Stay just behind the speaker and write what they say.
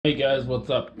Hey guys,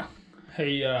 what's up?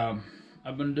 Hey,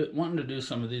 I've been wanting to do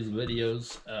some of these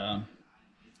videos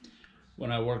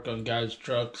when I work on guys'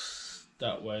 trucks.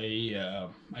 That way,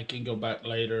 I can go back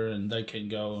later and they can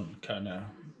go and kind of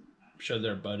show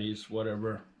their buddies,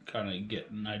 whatever, kind of get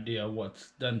an idea of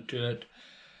what's done to it.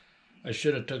 I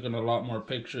should have taken a lot more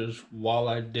pictures while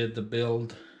I did the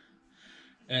build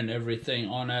and everything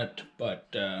on it,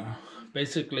 but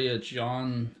basically it's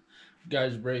John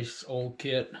Guy's Brace old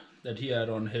kit that he had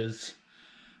on his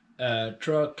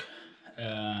truck,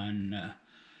 and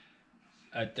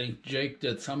I think Jake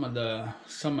did some of the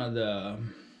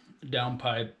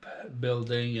downpipe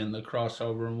building and the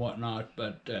crossover and whatnot,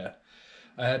 but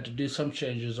I had to do some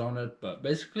changes on it. But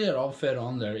basically, it all fit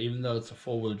on there, even though it's a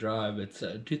four-wheel drive. It's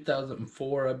a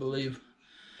 2004, I believe,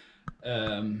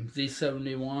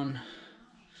 Z71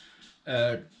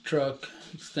 truck,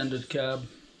 extended cab,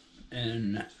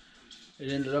 and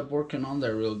it ended up working on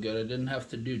there real good. I didn't have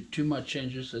to do too much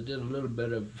changes. I did a little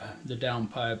bit of the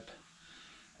downpipe,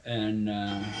 and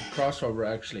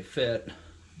crossover actually fit,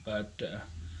 but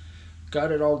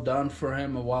got it all done for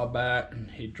him a while back,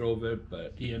 and he drove it,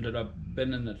 but he ended up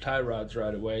bending the tie rods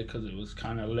right away because it was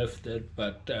kind of lifted.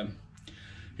 But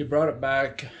he brought it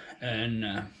back, and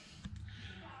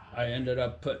I ended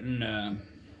up putting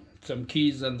some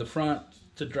keys on the front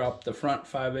to drop the front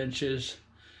 5 inches,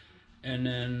 and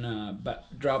then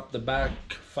drop the back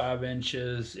 5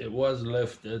 inches. It was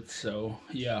lifted, so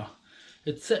yeah,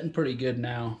 it's sitting pretty good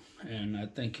now, and I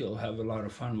think you'll have a lot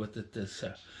of fun with it this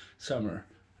summer.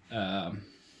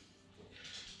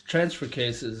 Transfer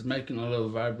case is making a little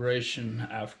vibration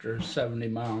after 70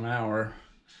 mile an hour,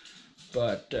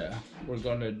 but we're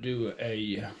going to do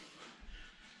a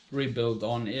rebuild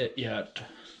on it yet.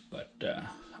 But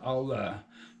I'll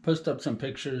post up some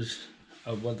pictures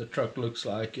of what the truck looks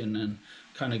like, and then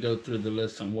kind of go through the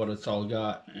list on what it's all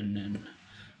got, and then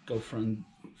go from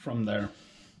there.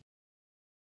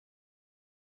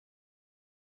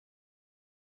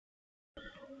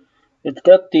 It's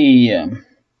got the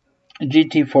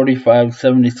GT45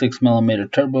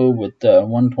 76mm turbo with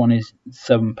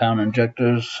 127 pound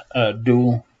injectors,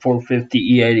 dual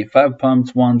 450 E85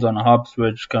 pumps. One's on a hop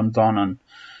switch, comes on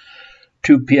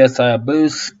 2 psi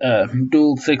boost,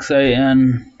 dual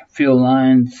 6AN fuel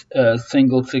lines,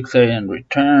 single 6AN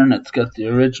return. It's got the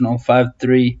original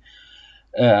 5.3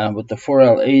 with the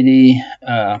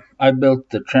 4L80. I built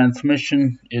the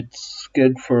transmission. It's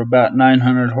good for about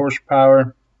 900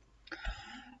 horsepower.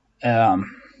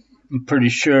 I'm pretty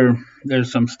sure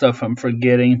there's some stuff I'm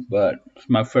forgetting, but it's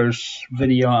my first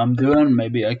video I'm doing.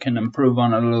 Maybe I can improve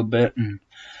on it a little bit,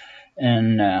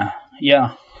 and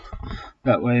yeah,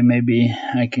 that way maybe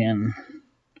I can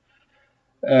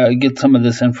get some of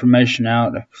this information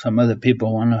out if some other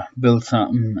people want to build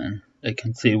something, and they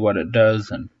can see what it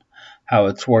does and how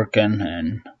it's working.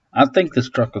 And I think this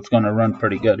truck is going to run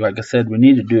pretty good. Like I said, we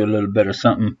need to do a little bit of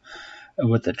something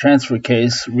with the transfer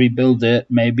case, rebuild it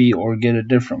maybe, or get a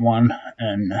different one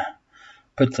and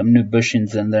put some new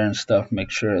bushings in there and stuff,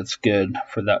 make sure it's good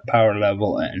for that power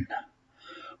level, and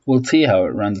we'll see how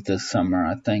it runs this summer.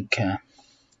 I think a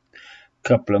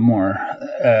couple of more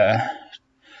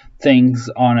things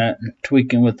on it, and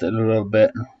tweaking with it a little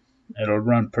bit, it'll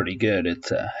run pretty good. It's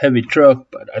a heavy truck,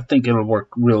 but I think it'll work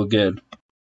real good.